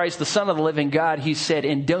am the Christ, the Son of the living God," he said,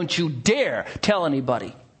 "and don't you dare tell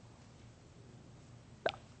anybody."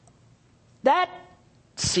 That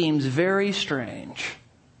seems very strange.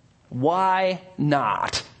 Why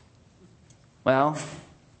not? Well,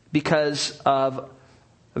 because of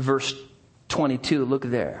verse 22. Look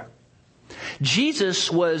there.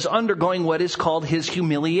 Jesus was undergoing what is called his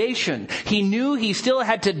humiliation. He knew he still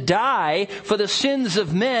had to die for the sins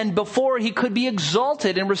of men before he could be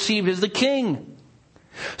exalted and received as the king.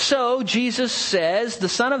 So Jesus says the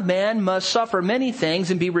Son of Man must suffer many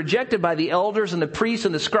things and be rejected by the elders and the priests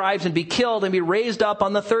and the scribes and be killed and be raised up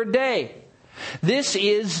on the third day. This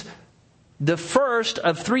is the first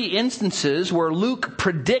of three instances where Luke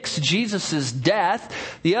predicts Jesus'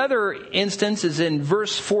 death. The other instance is in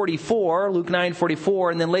verse 44, Luke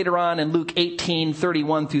 9:44, and then later on in Luke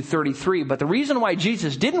 18:31 through 33. But the reason why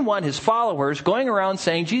Jesus didn't want his followers going around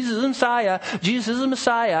saying, Jesus is Messiah, Jesus is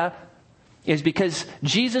Messiah, is because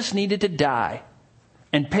Jesus needed to die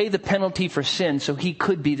and pay the penalty for sin so he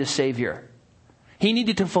could be the Savior. He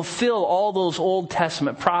needed to fulfill all those Old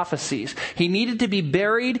Testament prophecies. He needed to be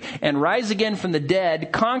buried and rise again from the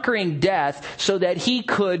dead, conquering death, so that he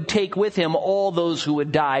could take with him all those who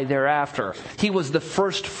would die thereafter. He was the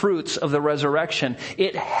first fruits of the resurrection.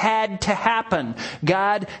 It had to happen.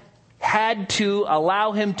 God had to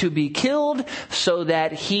allow him to be killed so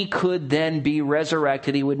that he could then be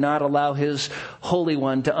resurrected. He would not allow his Holy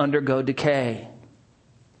One to undergo decay.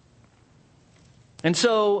 And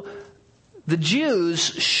so the Jews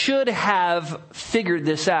should have figured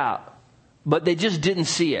this out, but they just didn't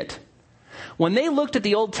see it. When they looked at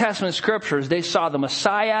the Old Testament scriptures, they saw the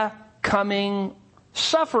Messiah coming,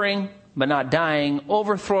 suffering, but not dying,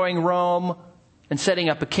 overthrowing Rome, and setting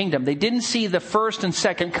up a kingdom. They didn't see the first and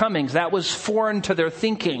second comings. That was foreign to their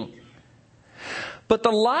thinking. But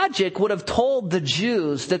the logic would have told the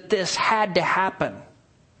Jews that this had to happen.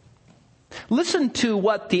 Listen to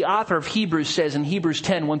what the author of Hebrews says in Hebrews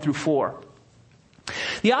 10:1 through 4.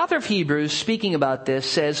 The author of Hebrews, speaking about this,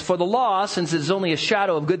 says, "For the law, since it is only a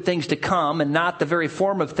shadow of good things to come and not the very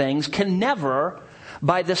form of things, can never,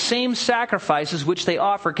 by the same sacrifices which they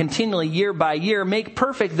offer continually year by year, make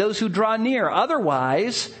perfect those who draw near.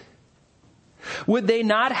 Otherwise, would they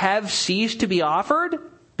not have ceased to be offered?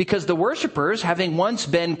 Because the worshippers, having once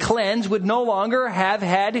been cleansed, would no longer have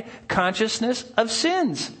had consciousness of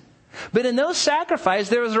sins. But in those sacrifices,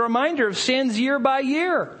 there is a reminder of sins year by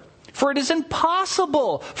year. For it is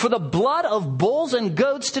impossible for the blood of bulls and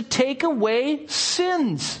goats to take away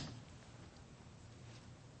sins."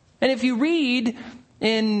 And if you read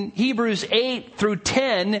in Hebrews 8 through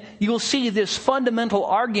 10, you'll see this fundamental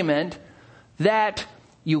argument that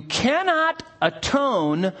you cannot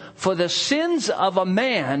atone for the sins of a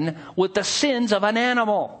man with the sins of an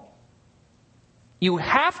animal. You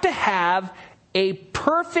have to have a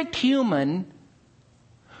perfect human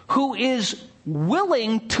who is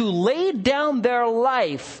willing to lay down their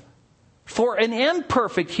life for an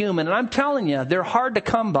imperfect human. And I'm telling you, they're hard to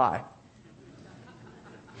come by.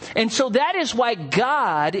 And so that is why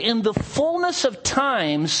God, in the fullness of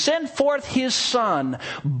time, sent forth his Son,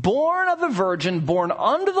 born of a virgin, born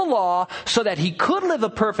under the law, so that he could live a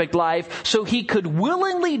perfect life, so he could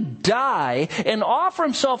willingly die and offer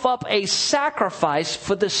himself up a sacrifice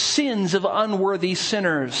for the sins of unworthy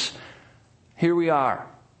sinners. Here we are.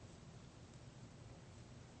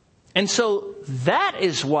 And so that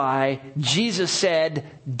is why Jesus said,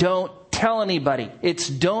 don't tell anybody. It's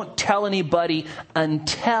don't tell anybody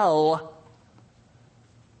until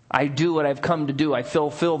I do what I've come to do. I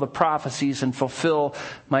fulfill the prophecies and fulfill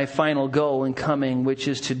my final goal in coming, which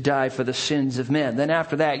is to die for the sins of men. Then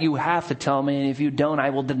after that, you have to tell me, and if you don't,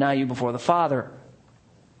 I will deny you before the Father.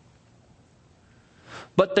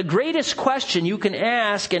 But the greatest question you can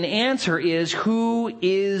ask and answer is, who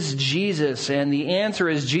is Jesus? And the answer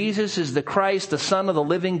is, Jesus is the Christ, the Son of the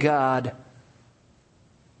living God.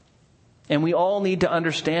 And we all need to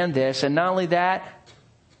understand this. And not only that,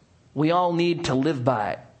 we all need to live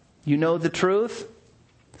by it. You know the truth.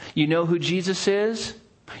 You know who Jesus is.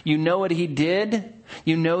 You know what he did.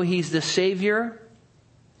 You know he's the Savior.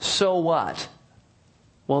 So what?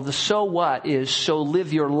 Well, the so what is, so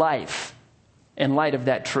live your life in light of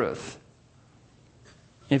that truth.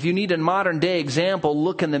 If you need a modern day example,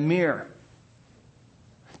 look in the mirror.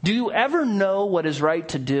 Do you ever know what is right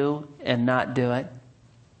to do and not do it?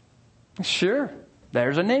 Sure,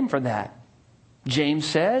 there's a name for that. James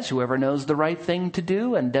says, whoever knows the right thing to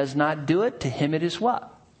do and does not do it, to him it is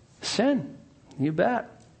what? Sin. You bet.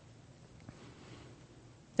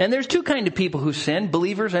 And there's two kinds of people who sin,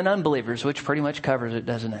 believers and unbelievers, which pretty much covers it,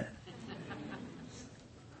 doesn't it?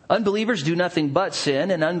 Unbelievers do nothing but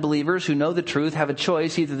sin, and unbelievers who know the truth have a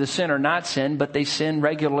choice either to sin or not sin, but they sin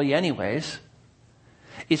regularly anyways.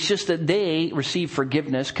 It's just that they receive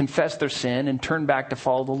forgiveness, confess their sin, and turn back to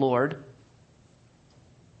follow the Lord.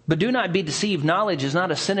 But do not be deceived. Knowledge is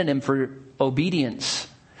not a synonym for obedience.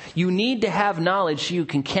 You need to have knowledge so you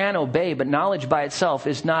can obey, but knowledge by itself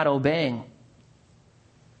is not obeying.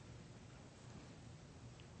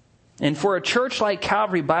 And for a church like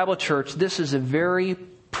Calvary Bible Church, this is a very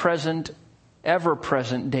present,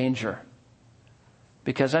 ever-present danger.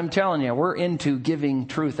 Because I'm telling you, we're into giving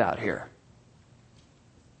truth out here.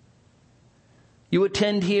 You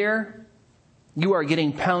attend here, you are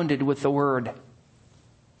getting pounded with the Word.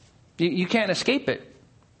 You can't escape it.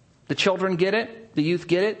 The children get it. The youth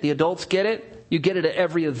get it. The adults get it. You get it at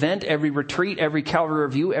every event, every retreat, every Calvary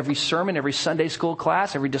review, every sermon, every Sunday school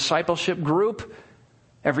class, every discipleship group,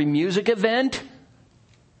 every music event.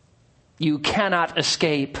 You cannot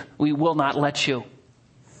escape. We will not let you.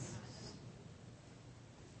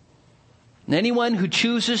 And anyone who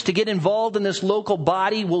chooses to get involved in this local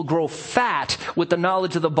body will grow fat with the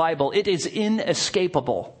knowledge of the Bible. It is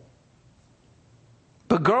inescapable.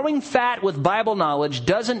 But growing fat with Bible knowledge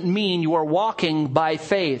doesn't mean you are walking by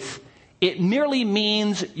faith. It merely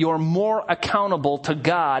means you're more accountable to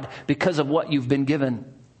God because of what you've been given.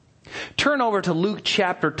 Turn over to Luke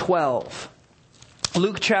chapter 12.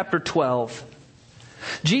 Luke chapter 12.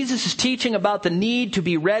 Jesus is teaching about the need to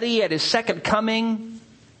be ready at His second coming.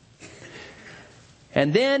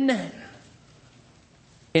 And then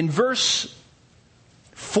in verse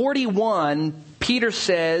 41, Peter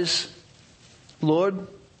says, Lord,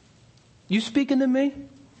 you speaking to me?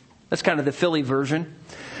 That's kind of the Philly version.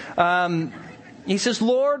 He says,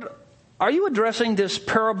 Lord, are you addressing this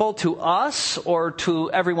parable to us or to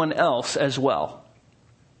everyone else as well?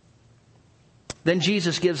 Then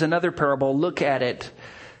Jesus gives another parable. Look at it.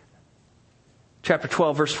 Chapter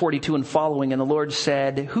 12, verse 42 and following. And the Lord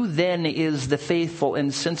said, who then is the faithful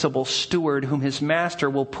and sensible steward whom his master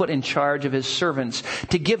will put in charge of his servants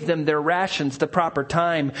to give them their rations the proper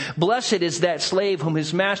time? Blessed is that slave whom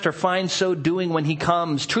his master finds so doing when he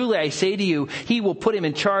comes. Truly I say to you, he will put him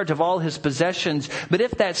in charge of all his possessions. But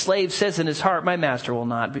if that slave says in his heart, my master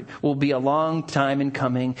will be a long time in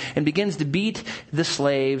coming, and begins to beat the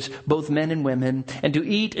slaves, both men and women, and to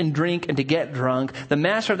eat and drink and to get drunk, the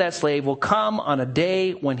master of that slave will come on a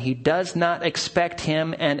day when he does not expect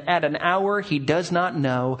him, and at an hour he does not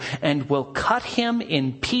know, and will cut him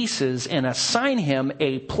in pieces and assign him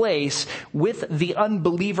a place with the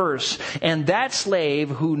unbelievers. And that slave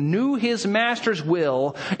who knew his master's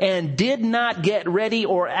will and did not get ready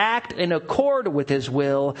or act in accord with his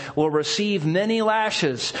will receive many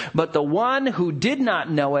lashes. But the one who did not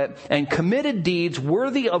know it and committed deeds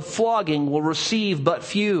worthy of flogging will receive but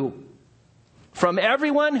few. From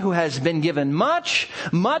everyone who has been given much,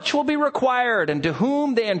 much will be required, and to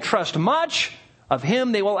whom they entrust much, of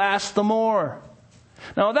him they will ask the more.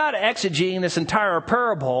 Now, without exegeting this entire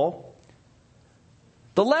parable,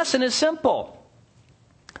 the lesson is simple.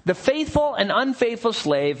 The faithful and unfaithful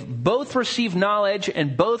slave both receive knowledge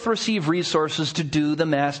and both receive resources to do the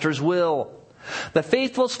master's will. The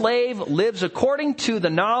faithful slave lives according to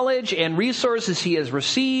the knowledge and resources he has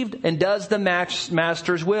received and does the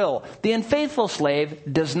master's will. The unfaithful slave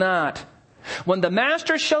does not. When the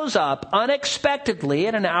master shows up unexpectedly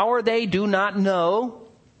at an hour they do not know,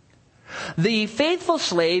 the faithful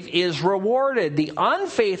slave is rewarded. The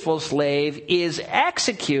unfaithful slave is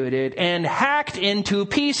executed and hacked into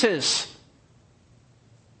pieces.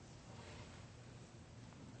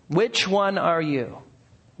 Which one are you?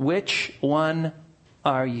 Which one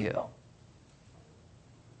are you?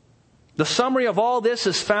 The summary of all this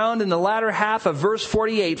is found in the latter half of verse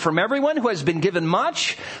 48. From everyone who has been given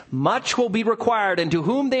much, much will be required, and to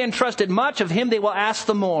whom they entrusted much, of him they will ask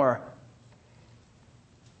the more.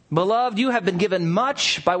 Beloved, you have been given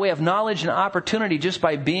much by way of knowledge and opportunity just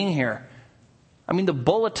by being here. I mean, the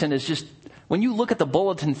bulletin is just, when you look at the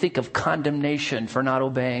bulletin, think of condemnation for not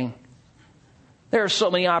obeying. There are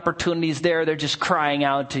so many opportunities there. They're just crying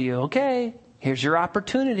out to you. Okay, here's your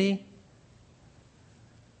opportunity.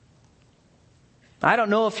 I don't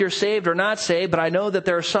know if you're saved or not saved, but I know that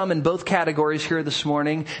there are some in both categories here this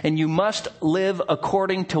morning, and you must live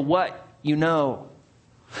according to what you know.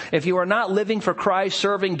 If you are not living for Christ,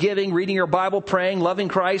 serving, giving, reading your Bible, praying, loving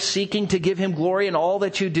Christ, seeking to give Him glory in all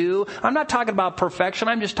that you do, I'm not talking about perfection.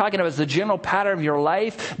 I'm just talking about the general pattern of your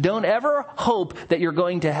life. Don't ever hope that you're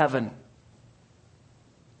going to heaven.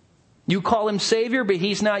 You call Him Savior, but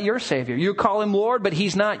He's not your Savior. You call Him Lord, but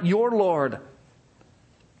He's not your Lord.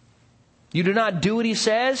 You do not do what He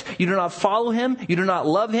says. You do not follow Him. You do not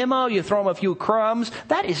love Him. Oh, you throw Him a few crumbs.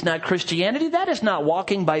 That is not Christianity. That is not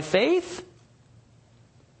walking by faith.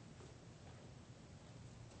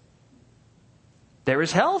 There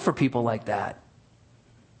is hell for people like that.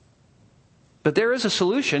 But there is a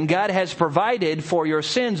solution. God has provided for your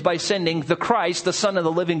sins by sending the Christ, the Son of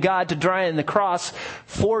the living God, to die on the cross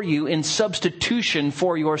for you in substitution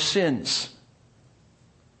for your sins.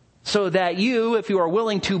 So that you, if you are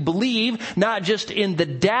willing to believe, not just in the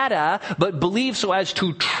data, but believe so as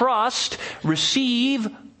to trust, receive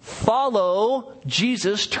follow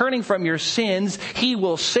Jesus, turning from your sins, He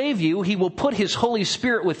will save you. He will put His Holy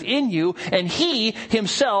Spirit within you, and He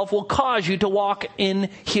Himself will cause you to walk in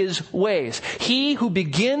His ways. He who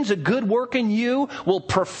begins a good work in you will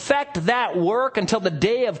perfect that work until the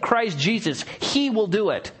day of Christ Jesus. He will do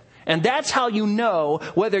it. And that's how you know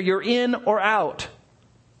whether you're in or out.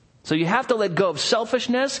 So you have to let go of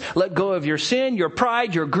selfishness, let go of your sin, your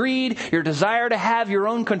pride, your greed, your desire to have your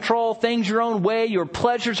own control, things your own way, your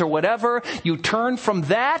pleasures or whatever. You turn from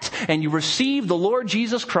that and you receive the Lord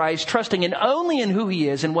Jesus Christ, trusting in only in who He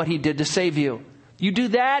is and what He did to save you. You do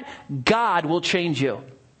that, God will change you.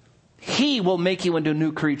 He will make you into a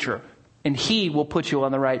new creature, and He will put you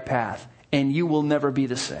on the right path, and you will never be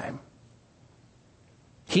the same.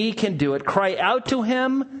 He can do it. Cry out to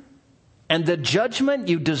Him, and the judgment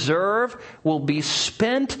you deserve will be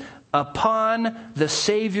spent upon the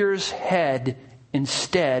Savior's head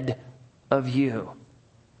instead of you.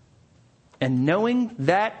 And knowing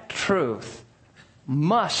that truth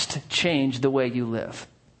must change the way you live.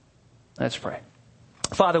 Let's pray.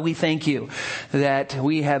 Father, we thank You that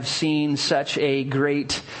we have seen such a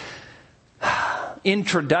great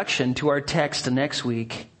introduction to our text next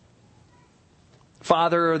week.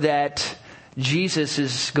 Father, that Jesus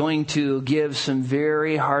is going to give some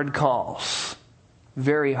very hard calls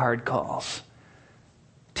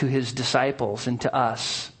to His disciples and to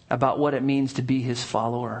us about what it means to be His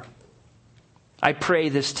follower. I pray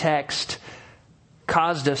this text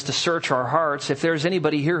caused us to search our hearts. If there's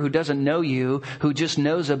anybody here who doesn't know You, who just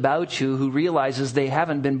knows about You, who realizes they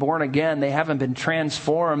haven't been born again, they haven't been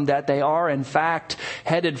transformed, that they are in fact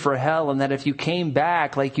headed for hell, and that if You came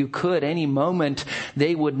back like You could any moment,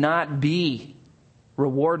 they would not be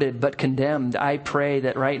rewarded but condemned. I pray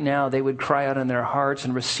that right now they would cry out in their hearts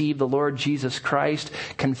and receive the Lord Jesus Christ,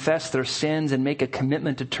 confess their sins, and make a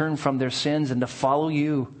commitment to turn from their sins and to follow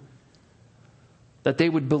You. That they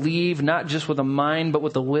would believe not just with a mind but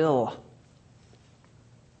with a will.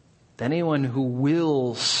 That anyone who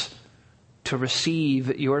wills to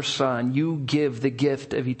receive Your Son, You give the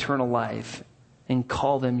gift of eternal life and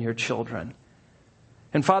call them Your children.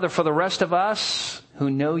 And Father, for the rest of us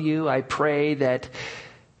who know You, I pray that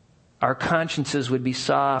our consciences would be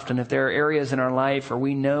soft. And if there are areas in our life where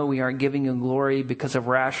we know we aren't giving You glory because of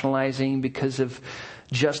rationalizing, because of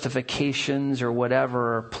justifications or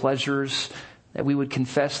whatever, or pleasures, that we would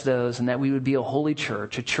confess those, and that we would be a holy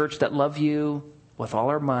church, a church that love You with all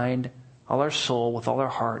our mind, all our soul, with all our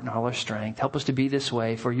heart, and all our strength. Help us to be this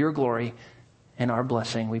way for Your glory and our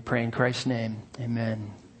blessing. We pray in Christ's name.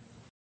 Amen.